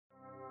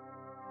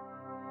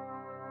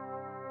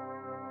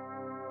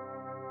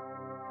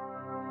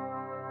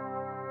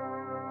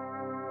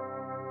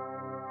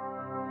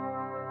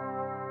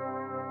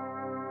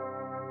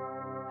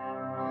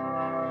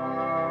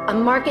a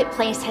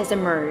marketplace has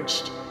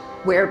emerged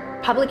where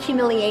public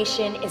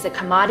humiliation is a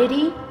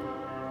commodity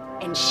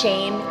and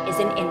shame is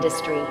an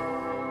industry.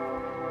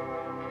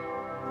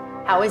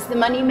 How is the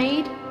money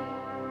made?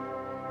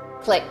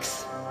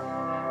 Clicks.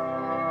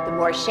 The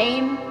more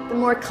shame, the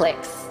more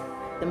clicks.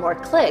 The more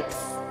clicks,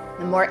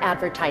 the more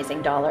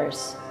advertising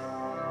dollars.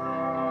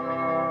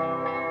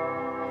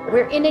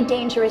 We're in a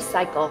dangerous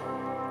cycle.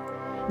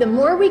 The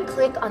more we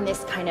click on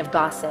this kind of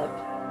gossip,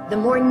 the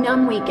more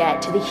numb we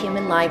get to the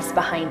human lives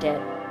behind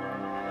it.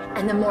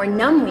 And the more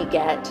numb we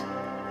get,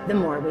 the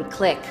more we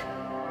click.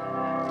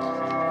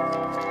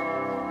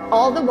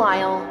 All the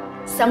while,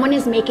 someone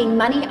is making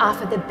money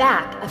off of the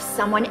back of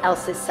someone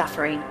else's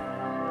suffering.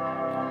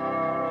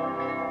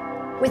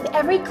 With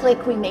every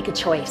click, we make a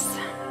choice.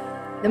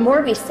 The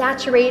more we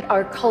saturate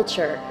our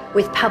culture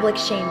with public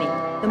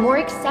shaming, the more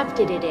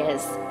accepted it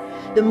is,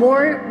 the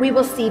more we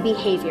will see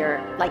behavior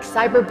like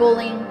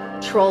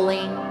cyberbullying,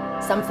 trolling,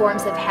 some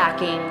forms of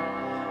hacking,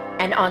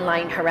 and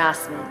online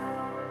harassment.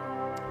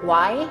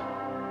 Why?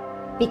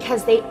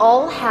 Because they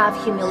all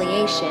have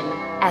humiliation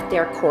at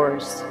their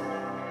cores.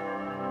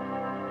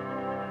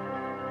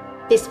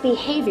 This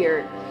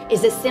behavior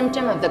is a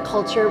symptom of the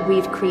culture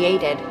we've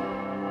created.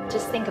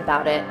 Just think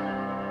about it.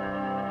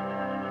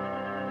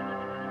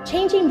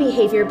 Changing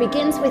behavior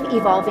begins with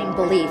evolving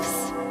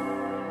beliefs.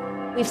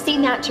 We've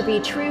seen that to be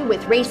true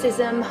with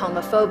racism,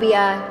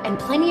 homophobia, and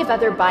plenty of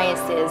other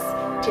biases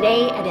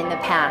today and in the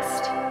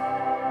past.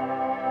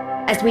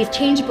 As we've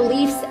changed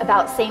beliefs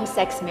about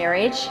same-sex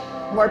marriage,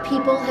 more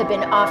people have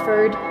been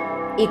offered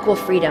equal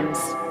freedoms.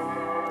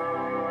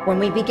 When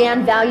we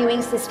began valuing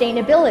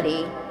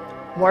sustainability,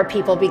 more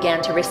people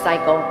began to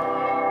recycle.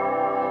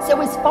 So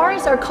as far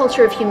as our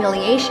culture of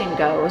humiliation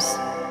goes,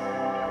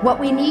 what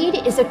we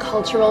need is a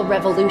cultural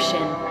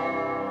revolution.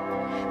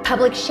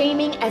 Public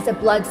shaming as a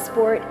blood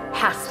sport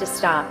has to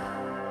stop.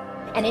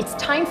 And it's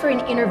time for an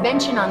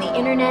intervention on the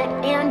internet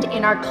and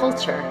in our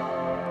culture.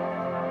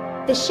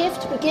 The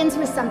shift begins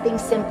with something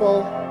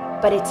simple,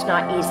 but it's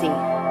not easy.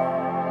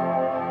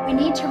 We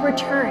need to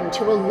return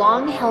to a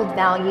long-held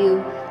value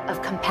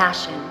of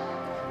compassion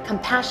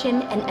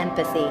and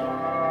empathy.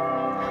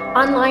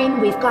 Online,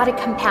 we've got a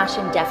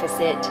compassion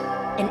deficit,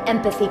 an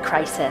empathy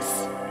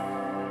crisis.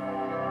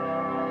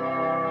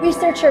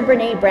 Researcher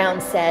Brené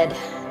Brown said,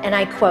 and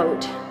I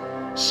quote,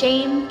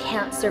 "Shame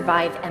can't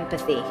survive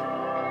empathy.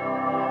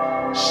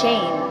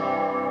 Shame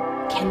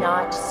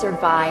cannot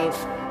survive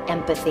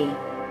empathy."